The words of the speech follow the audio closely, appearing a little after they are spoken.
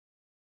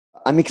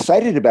I'm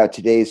excited about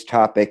today's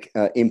topic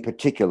in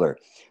particular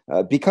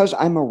because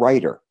I'm a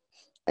writer.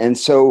 And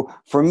so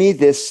for me,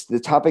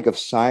 the topic of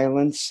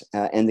silence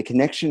and the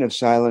connection of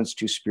silence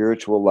to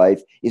spiritual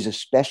life is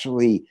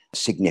especially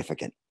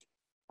significant.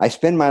 I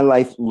spend my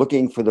life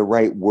looking for the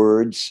right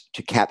words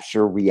to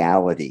capture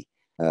reality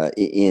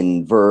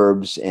in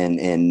verbs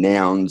and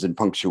nouns and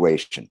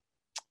punctuation.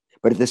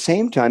 But at the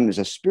same time, as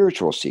a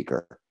spiritual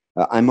seeker,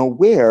 I'm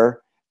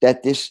aware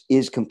that this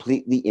is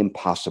completely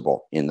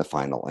impossible in the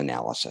final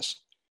analysis.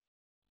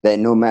 That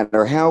no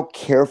matter how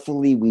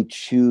carefully we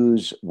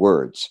choose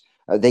words,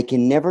 they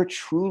can never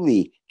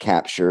truly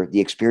capture the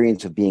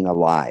experience of being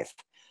alive.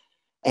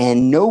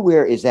 And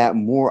nowhere is that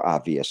more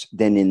obvious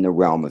than in the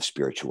realm of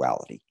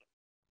spirituality.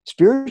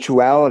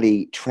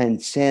 Spirituality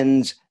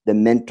transcends the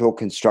mental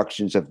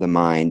constructions of the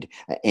mind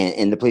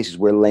and the places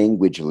where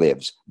language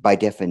lives by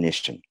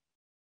definition.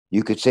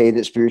 You could say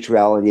that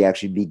spirituality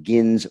actually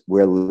begins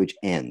where language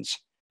ends,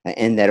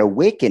 and that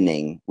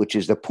awakening, which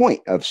is the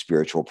point of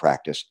spiritual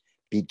practice,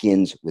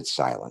 begins with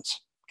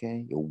silence.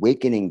 Okay,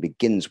 awakening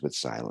begins with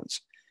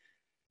silence.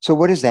 So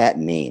what does that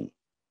mean?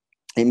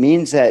 It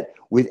means that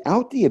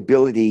without the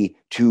ability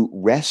to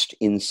rest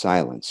in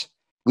silence,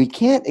 we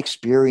can't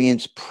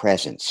experience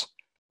presence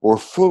or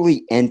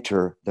fully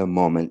enter the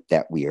moment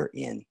that we are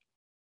in.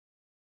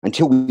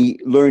 Until we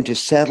learn to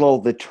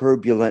settle the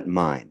turbulent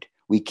mind,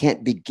 we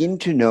can't begin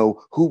to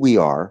know who we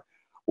are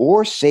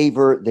or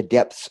savor the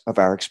depths of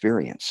our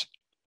experience.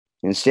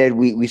 Instead,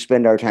 we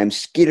spend our time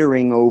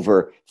skittering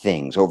over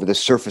things, over the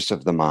surface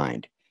of the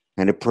mind,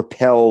 and are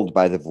propelled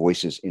by the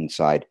voices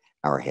inside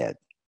our head.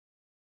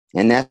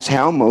 And that's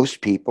how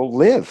most people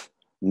live,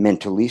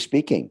 mentally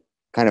speaking,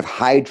 kind of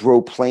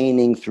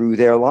hydroplaning through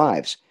their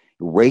lives,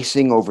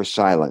 racing over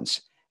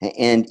silence,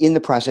 and in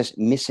the process,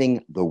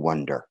 missing the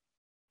wonder.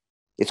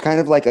 It's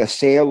kind of like a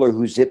sailor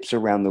who zips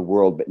around the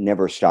world but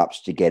never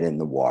stops to get in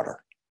the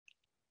water.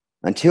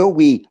 Until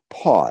we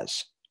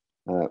pause,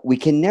 we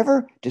can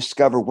never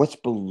discover what's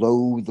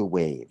below the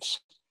waves,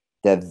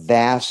 the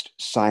vast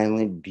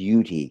silent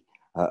beauty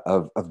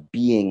of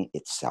being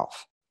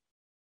itself.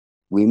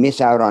 We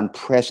miss out on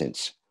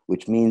presence,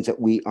 which means that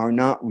we are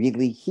not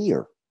really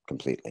here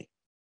completely.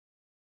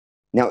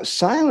 Now,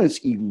 silence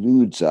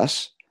eludes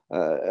us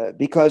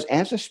because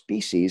as a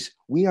species,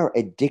 we are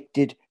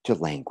addicted to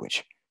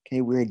language. Okay,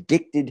 we're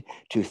addicted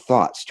to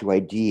thoughts, to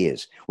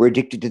ideas. We're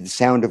addicted to the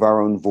sound of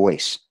our own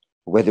voice,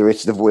 whether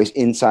it's the voice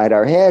inside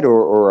our head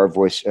or our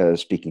voice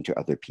speaking to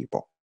other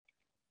people.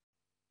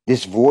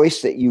 This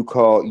voice that you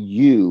call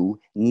you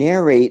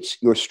narrates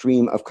your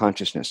stream of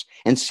consciousness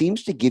and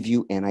seems to give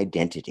you an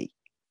identity.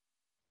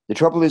 The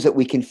trouble is that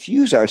we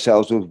confuse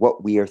ourselves with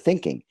what we are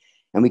thinking,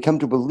 and we come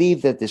to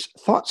believe that this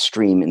thought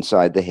stream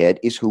inside the head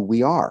is who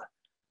we are,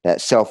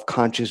 that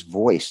self-conscious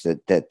voice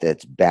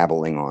that's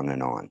babbling on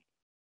and on.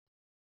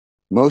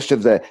 Most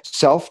of the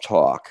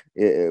self-talk,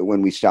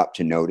 when we stop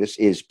to notice,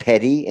 is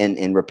petty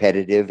and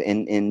repetitive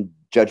and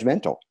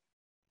judgmental.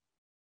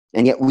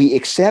 And yet we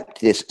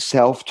accept this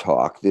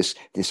self-talk, this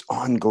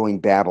ongoing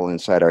babble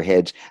inside our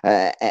heads,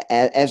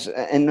 as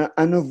an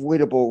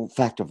unavoidable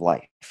fact of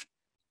life.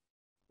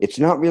 It's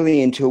not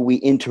really until we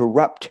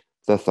interrupt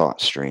the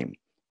thought stream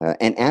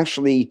and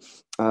actually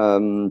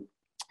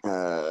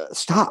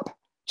stop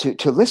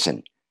to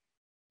listen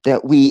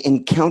that we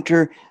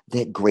encounter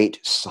that great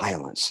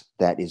silence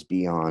that is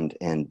beyond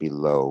and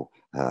below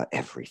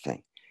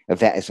everything.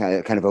 That is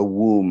kind of a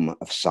womb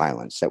of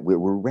silence that we're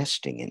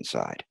resting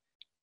inside.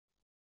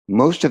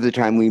 Most of the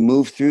time we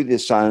move through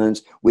this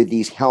silence with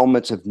these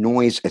helmets of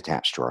noise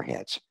attached to our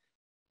heads.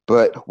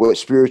 But what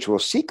spiritual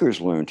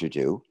seekers learn to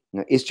do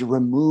is to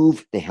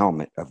remove the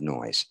helmet of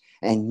noise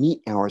and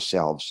meet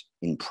ourselves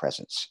in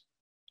presence.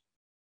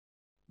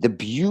 The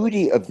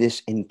beauty of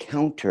this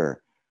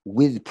encounter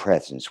with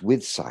presence,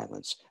 with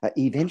silence,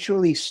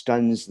 eventually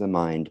stuns the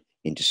mind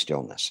into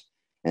stillness.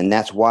 And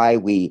that's why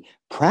we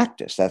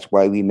practice. That's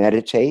why we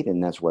meditate,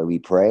 and that's why we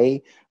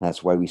pray.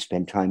 That's why we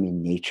spend time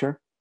in nature,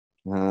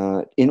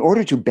 in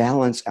order to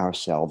balance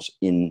ourselves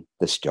in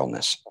the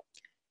stillness.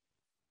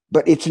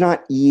 But it's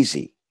not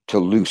easy to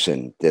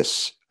loosen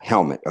this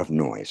helmet of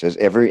noise,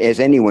 as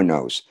anyone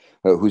knows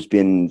who's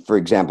been, for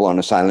example, on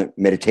a silent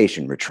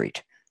meditation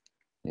retreat.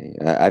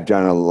 I've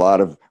done a lot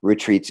of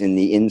retreats in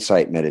the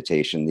insight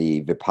meditation,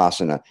 the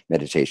Vipassana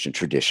meditation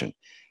tradition.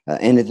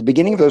 And at the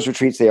beginning of those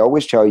retreats, they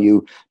always tell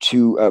you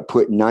to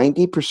put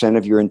 90%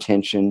 of your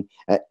intention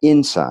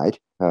inside,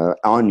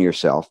 on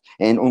yourself,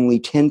 and only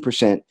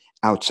 10%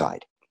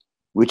 outside,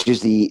 which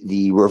is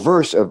the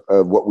reverse of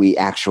what we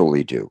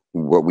actually do,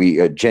 what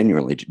we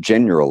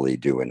generally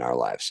do in our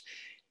lives.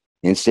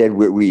 Instead,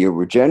 we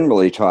were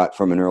generally taught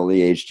from an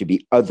early age to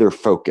be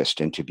other-focused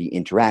and to be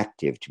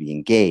interactive, to be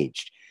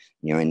engaged.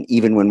 And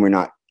even when we're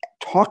not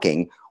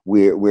talking,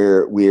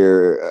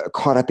 we're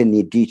caught up in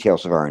the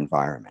details of our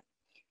environment.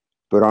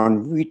 But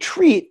on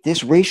retreat,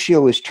 this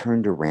ratio is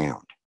turned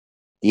around.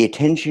 The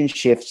attention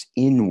shifts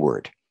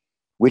inward,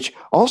 which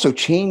also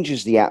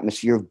changes the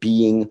atmosphere of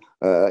being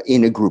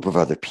in a group of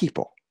other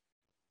people.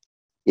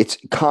 It's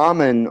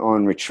common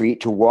on retreat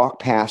to walk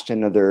past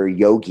another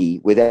yogi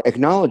without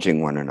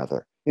acknowledging one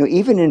another,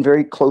 even in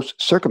very close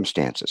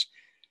circumstances.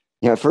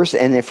 At first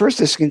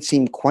this can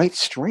seem quite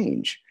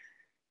strange.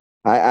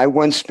 I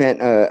once spent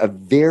a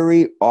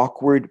very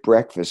awkward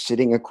breakfast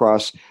sitting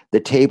across the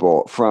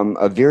table from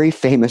a very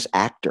famous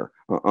actor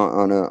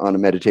on a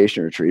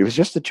meditation retreat. It was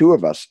just the two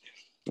of us.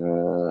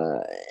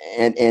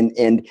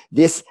 And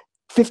this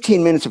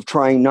 15 minutes of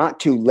trying not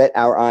to let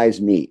our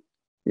eyes meet,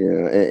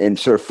 and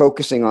sort of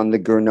focusing on the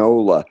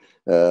granola,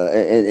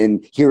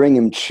 and hearing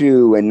him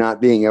chew and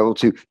not being able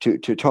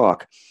to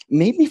talk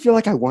made me feel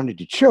like I wanted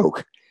to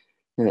choke.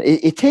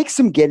 It takes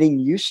some getting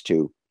used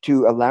to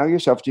allow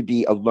yourself to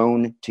be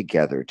alone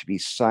together, to be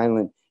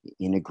silent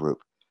in a group,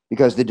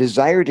 because the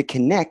desire to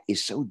connect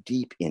is so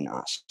deep in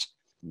us.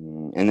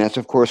 And that's,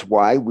 of course,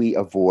 why we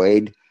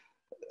avoid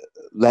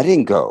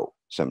letting go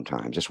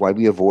sometimes. It's why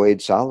we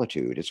avoid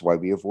solitude. It's why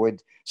we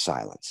avoid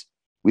silence.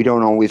 We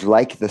don't always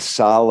like the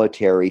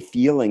solitary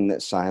feeling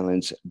that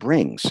silence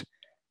brings.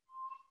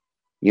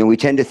 We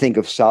tend to think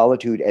of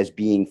solitude as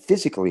being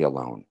physically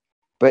alone.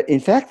 But in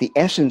fact, the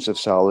essence of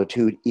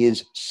solitude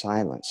is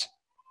silence.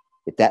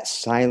 It's that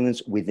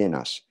silence within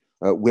us,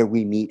 where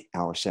we meet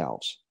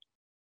ourselves.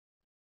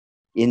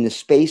 In the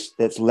space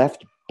that's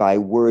left by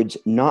words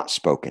not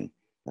spoken,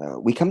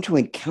 we come to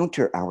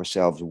encounter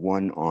ourselves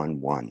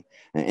one-on-one.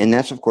 And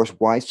that's, of course,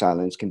 why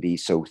silence can be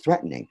so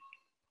threatening.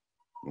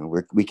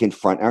 We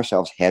confront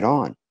ourselves head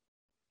on.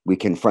 We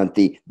confront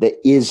the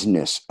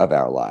isness of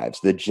our lives,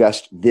 the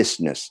just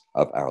thisness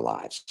of our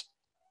lives.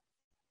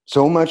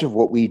 So much of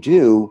what we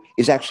do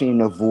is actually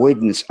an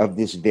avoidance of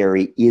this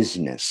very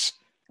isness,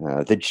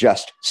 the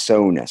just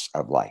so-ness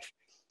of life,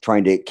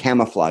 trying to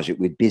camouflage it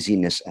with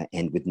busyness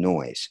and with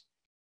noise.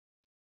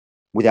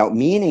 Without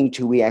meaning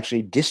to, we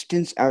actually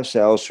distance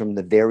ourselves from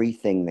the very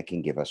thing that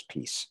can give us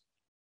peace.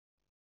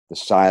 The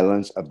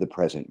silence of the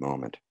present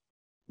moment,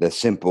 the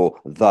simple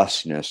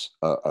thusness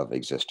of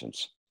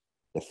existence,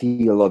 the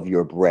feel of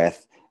your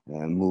breath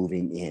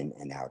moving in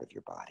and out of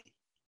your body.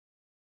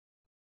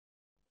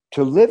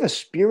 To live a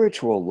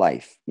spiritual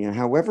life,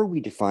 however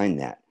we define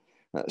that,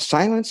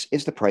 silence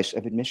is the price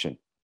of admission.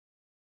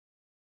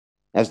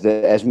 As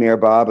Meher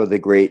Baba, the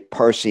great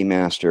Parsi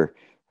master,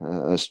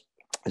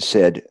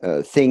 said,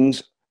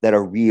 things that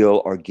are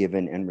real are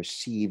given and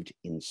received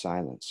in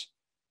silence.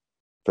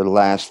 For the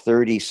last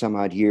 30 some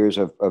odd years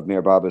of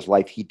Meher Baba's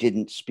life, he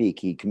didn't speak.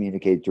 He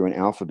communicated through an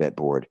alphabet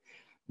board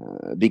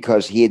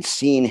because he had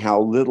seen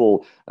how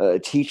little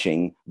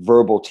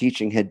verbal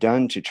teaching had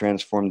done to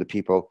transform the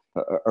people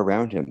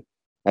around him.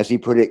 As he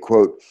put it,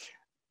 quote,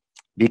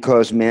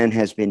 "Because man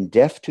has been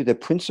deaf to the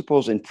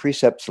principles and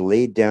precepts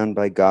laid down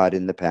by God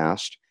in the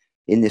past,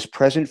 in this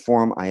present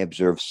form I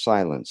observe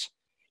silence.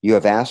 You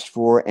have asked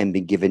for and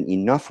been given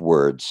enough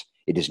words.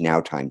 It is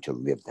now time to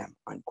live them,"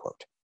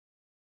 unquote.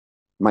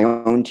 My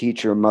own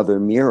teacher, Mother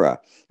Mira,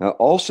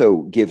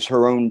 also gives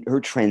her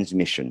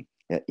transmission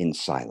in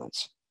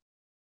silence.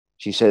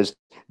 She says,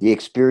 the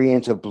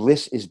experience of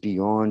bliss is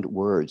beyond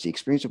words. The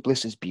experience of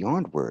bliss is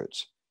beyond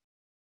words.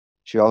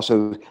 She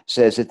also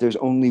says that there's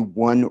only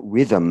one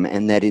rhythm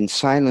and that in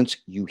silence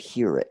you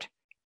hear it.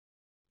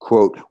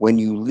 Quote, "When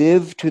you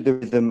live to the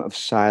rhythm of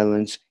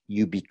silence,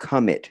 you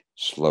become it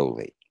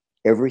slowly.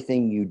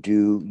 Everything you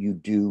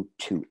do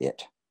to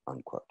it,"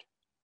 unquote.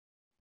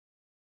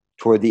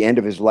 Toward the end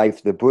of his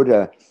life, the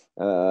Buddha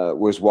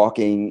was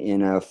walking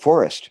in a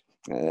forest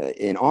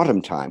in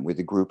autumn time with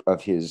a group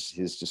of his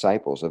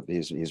disciples, of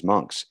his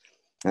monks.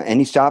 And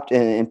he stopped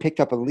and picked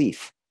up a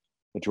leaf,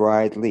 a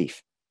dried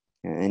leaf.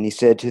 And he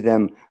said to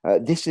them,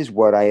 "This is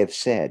what I have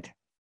said."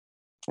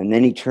 And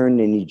then he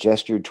turned and he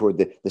gestured toward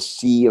the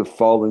sea of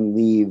fallen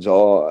leaves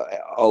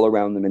all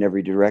around them in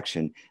every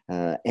direction.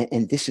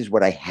 And this is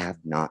what I have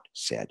not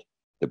said,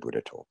 the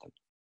Buddha told them.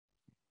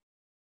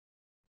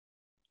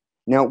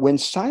 Now, when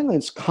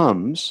silence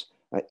comes,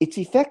 its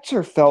effects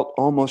are felt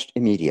almost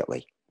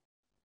immediately.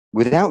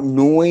 Without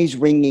noise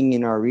ringing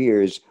in our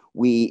ears,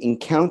 we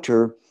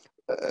encounter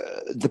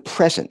the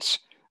presence,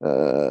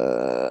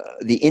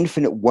 the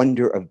infinite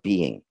wonder of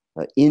being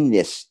in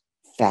this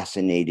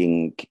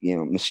fascinating,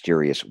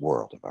 mysterious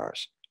world of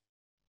ours.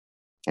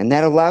 And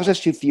that allows us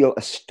to feel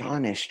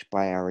astonished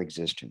by our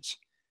existence,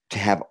 to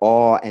have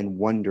awe and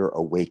wonder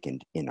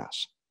awakened in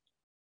us.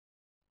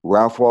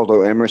 Ralph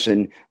Waldo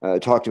Emerson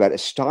talked about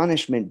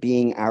astonishment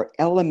being our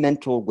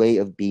elemental way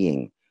of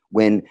being,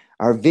 when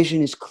our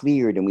vision is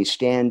cleared and we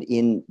stand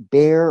in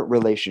bare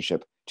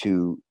relationship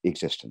to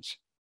existence.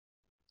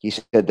 He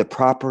said, the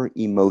proper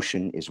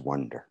emotion is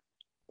wonder.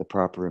 The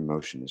proper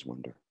emotion is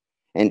wonder.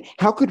 And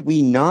how could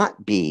we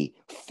not be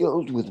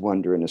filled with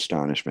wonder and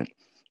astonishment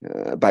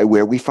by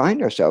where we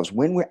find ourselves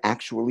when we're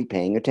actually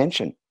paying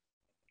attention?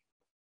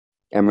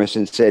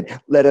 Emerson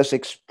said, let us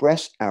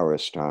express our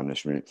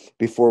astonishment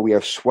before we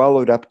are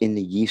swallowed up in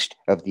the yeast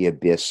of the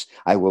abyss.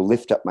 I will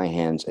lift up my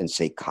hands and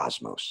say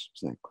cosmos.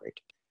 Isn't that great?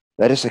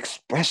 Let us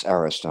express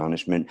our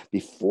astonishment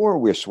before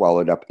we're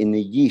swallowed up in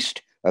the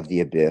yeast of the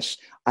abyss.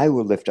 I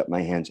will lift up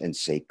my hands and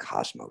say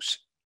cosmos.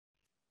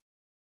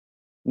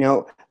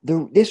 Now,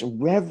 this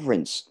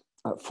reverence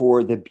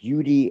for the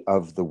beauty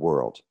of the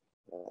world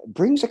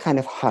brings a kind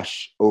of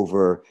hush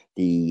over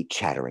the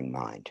chattering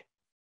mind.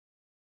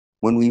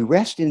 When we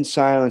rest in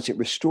silence, it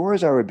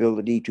restores our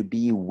ability to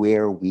be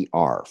where we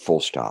are, full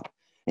stop,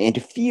 and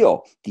to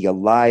feel the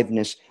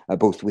aliveness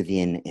both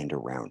within and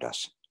around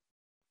us.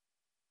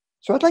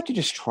 So I'd like to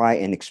just try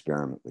an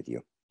experiment with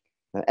you.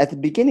 At the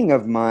beginning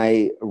of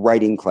my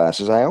writing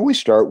classes, I always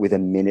start with a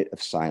minute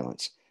of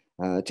silence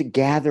to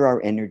gather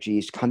our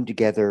energies, come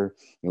together,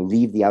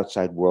 leave the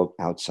outside world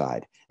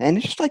outside. And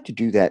I'd just like to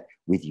do that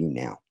with you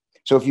now.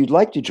 So if you'd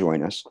like to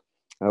join us,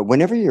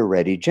 whenever you're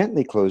ready,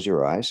 gently close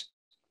your eyes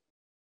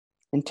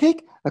and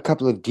take a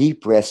couple of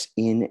deep breaths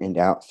in and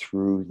out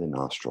through the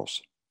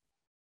nostrils.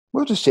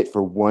 We'll just sit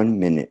for 1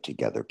 minute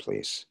together,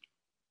 please.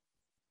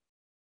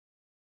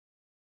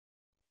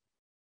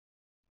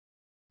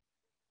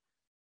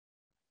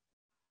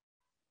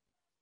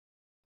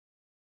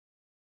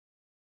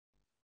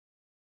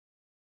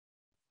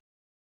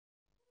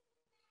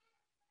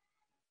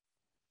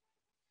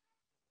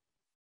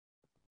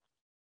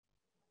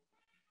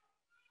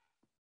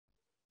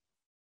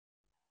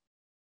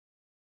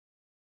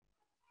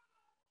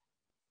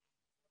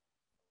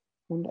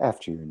 And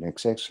after your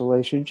next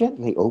exhalation,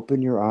 gently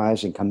open your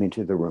eyes and come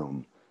into the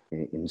room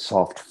in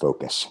soft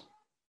focus.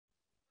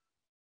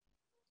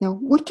 Now,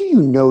 what do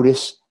you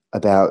notice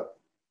about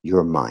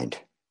your mind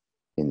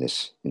in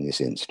this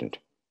instant?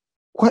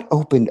 What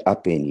opened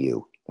up in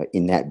you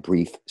in that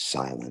brief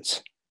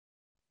silence?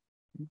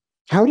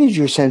 How did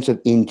your sense of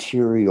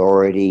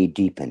interiority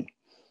deepen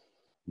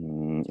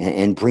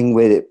and bring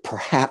with it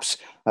perhaps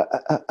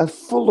a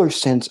fuller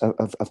sense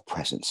of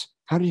presence?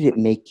 How did it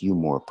make you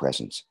more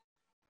present?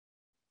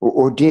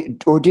 Or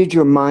did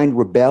your mind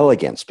rebel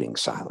against being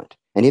silent?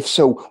 And if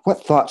so,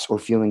 what thoughts or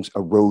feelings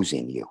arose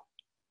in you?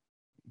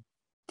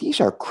 These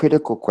are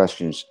critical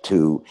questions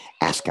to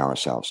ask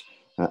ourselves,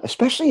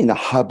 especially in the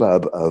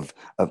hubbub of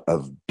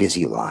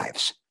busy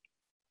lives.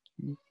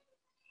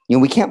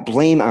 We can't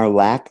blame our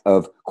lack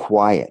of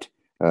quiet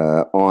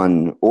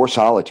or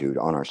solitude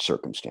on our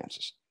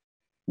circumstances.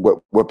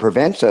 What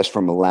prevents us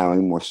from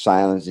allowing more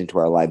silence into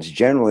our lives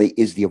generally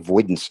is the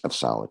avoidance of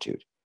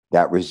solitude,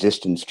 that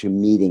resistance to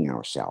meeting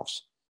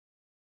ourselves.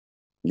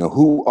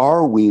 Who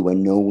are we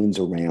when no one's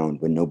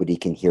around, when nobody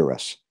can hear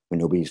us,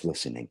 when nobody's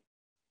listening?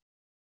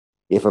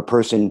 If a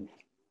person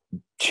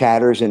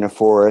chatters in a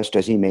forest,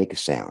 does he make a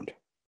sound?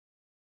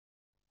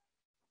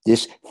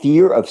 This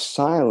fear of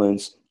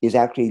silence is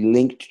actually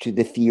linked to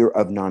the fear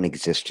of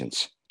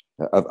non-existence,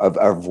 of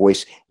our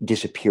voice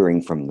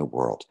disappearing from the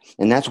world.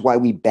 And that's why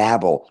we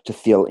babble to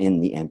fill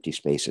in the empty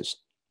spaces,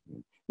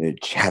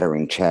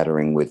 chattering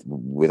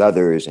with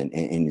others and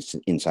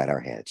inside our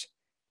heads.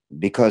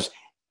 Because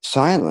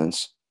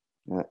silence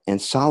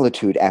and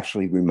solitude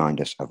actually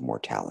remind us of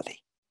mortality.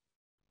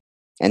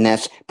 And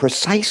that's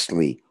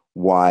precisely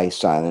why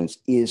silence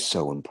is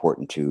so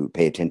important to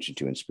pay attention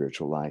to in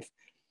spiritual life,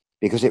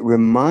 because it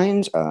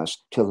reminds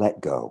us to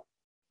let go,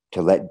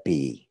 to let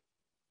be,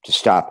 to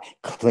stop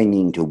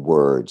clinging to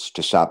words,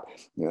 to stop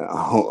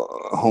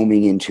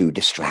homing into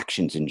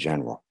distractions in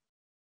general,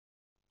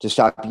 to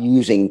stop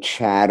using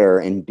chatter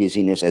and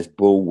busyness as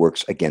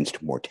bulwarks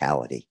against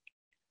mortality.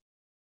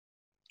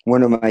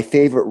 One of my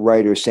favorite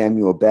writers,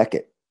 Samuel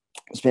Beckett,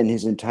 spent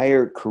his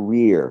entire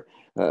career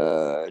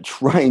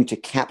trying to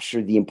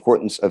capture the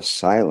importance of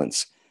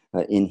silence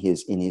in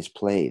his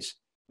plays.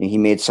 And he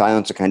made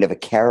silence a kind of a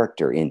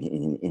character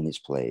in his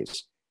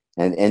plays,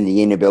 and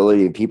the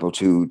inability of people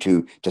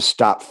to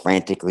stop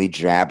frantically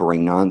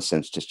jabbering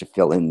nonsense just to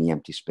fill in the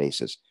empty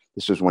spaces.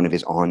 This was one of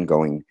his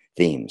ongoing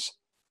themes.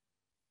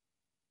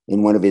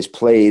 In one of his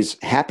plays,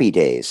 Happy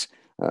Days,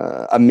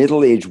 a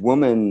middle-aged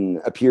woman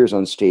appears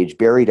on stage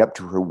buried up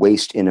to her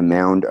waist in a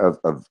mound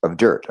of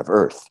dirt, of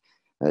earth,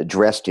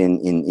 dressed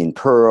in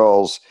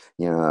pearls,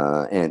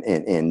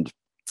 and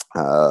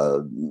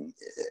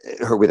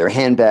her with her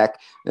hand back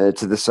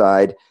to the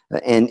side,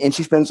 and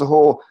she spends the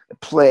whole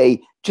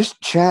play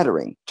just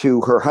chattering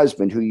to her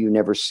husband, who you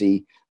never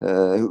see,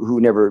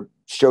 who never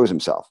shows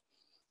himself,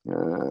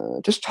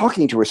 just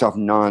talking to herself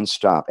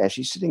nonstop as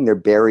she's sitting there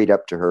buried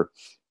up to her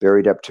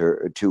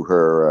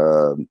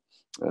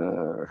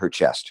her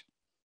chest.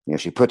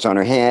 She puts on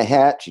her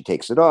hat, she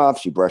takes it off,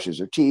 she brushes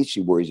her teeth,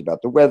 she worries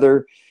about the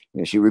weather.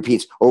 She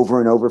repeats over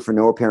and over for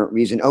no apparent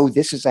reason, "Oh,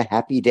 this is a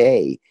happy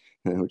day,"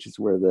 which is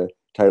where the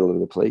title of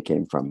the play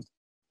came from.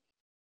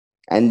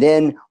 And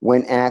then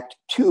when Act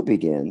 2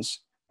 begins,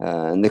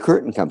 and the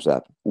curtain comes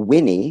up,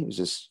 Winnie, is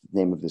this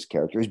name of this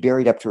character, is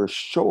buried up to her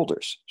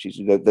shoulders. She's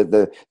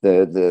the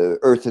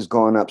earth has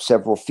gone up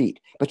several feet,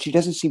 but she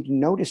doesn't seem to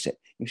notice it.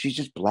 She's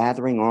just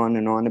blathering on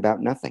and on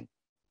about nothing.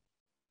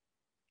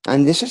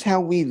 And this is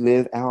how we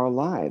live our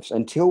lives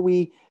until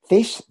we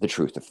face the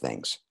truth of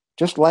things,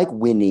 just like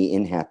Winnie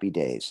in Happy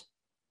Days.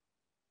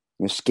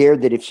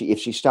 Scared that if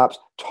she stops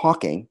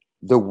talking,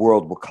 the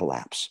world will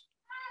collapse.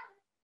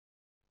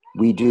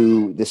 We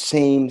do the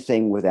same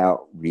thing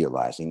without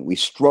realizing. We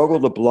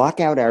struggle to block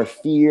out our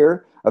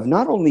fear of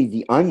not only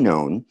the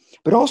unknown,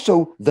 but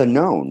also the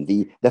known,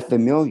 the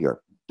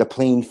familiar, the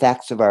plain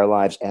facts of our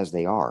lives as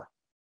they are.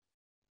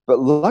 But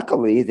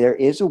luckily, there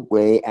is a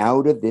way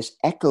out of this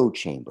echo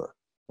chamber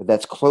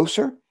that's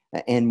closer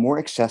and more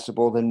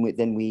accessible than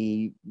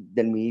we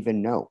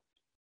even know,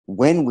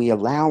 when we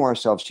allow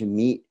ourselves to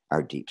meet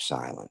our deep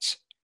silence.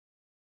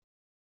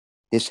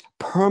 This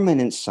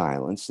permanent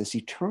silence, this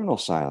eternal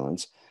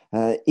silence,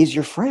 is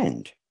your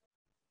friend.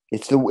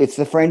 It's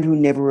the friend who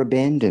never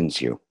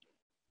abandons you.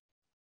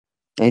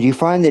 And you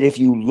find that if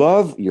you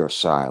love your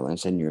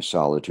silence and your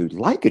solitude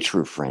like a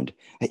true friend,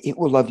 it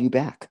will love you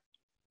back.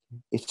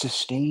 It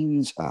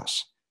sustains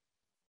us.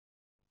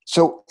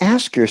 So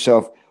ask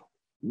yourself,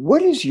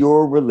 what is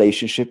your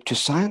relationship to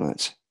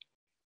silence?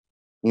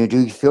 Do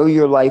you fill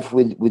your life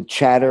with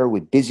chatter,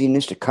 with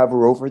busyness to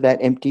cover over that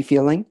empty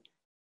feeling?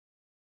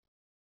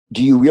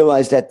 Do you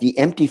realize that the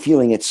empty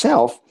feeling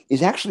itself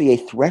is actually a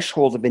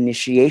threshold of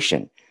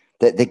initiation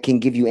that can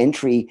give you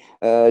entry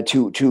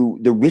to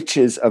the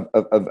riches of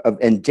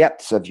and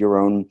depths of your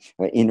own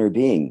inner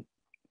being,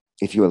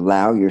 if you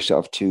allow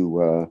yourself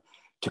to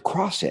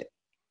cross it?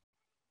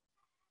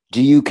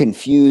 Do you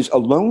confuse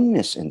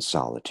aloneness and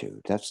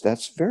solitude?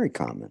 That's very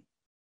common.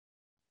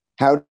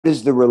 How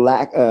does the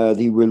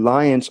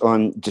reliance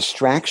on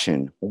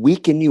distraction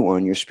weaken you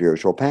on your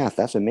spiritual path?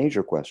 That's a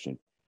major question.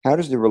 How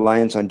does the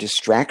reliance on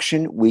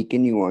distraction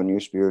weaken you on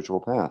your spiritual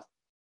path?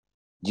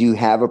 Do you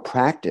have a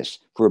practice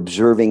for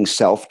observing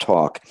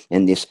self-talk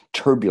and this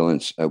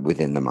turbulence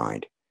within the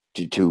mind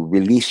to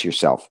release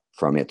yourself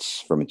from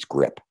its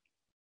grip?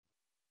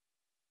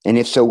 And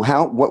if so,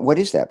 what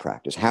is that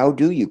practice? How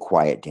do you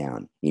quiet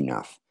down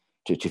enough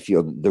to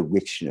feel the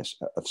richness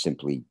of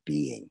simply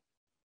being?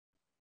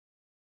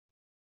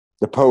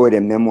 The poet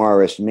and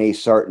memoirist May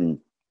Sarton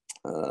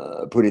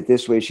put it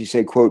this way. She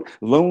said, quote,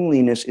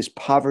 "Loneliness is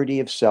poverty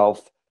of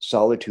self.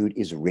 Solitude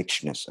is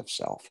richness of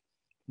self."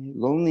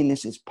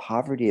 Loneliness is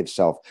poverty of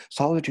self.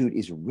 Solitude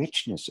is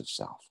richness of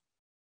self.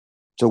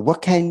 So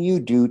what can you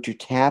do to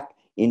tap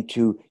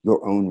into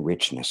your own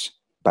richness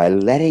by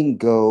letting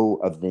go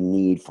of the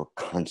need for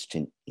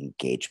constant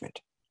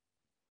engagement?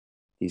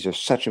 These are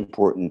such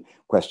important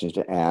questions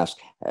to ask,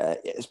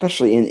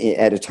 especially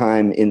at a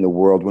time in the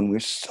world when we're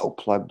so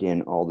plugged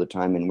in all the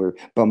time and we're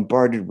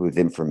bombarded with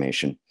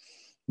information.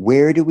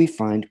 Where do we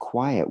find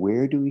quiet?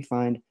 Where do we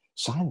find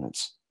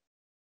silence?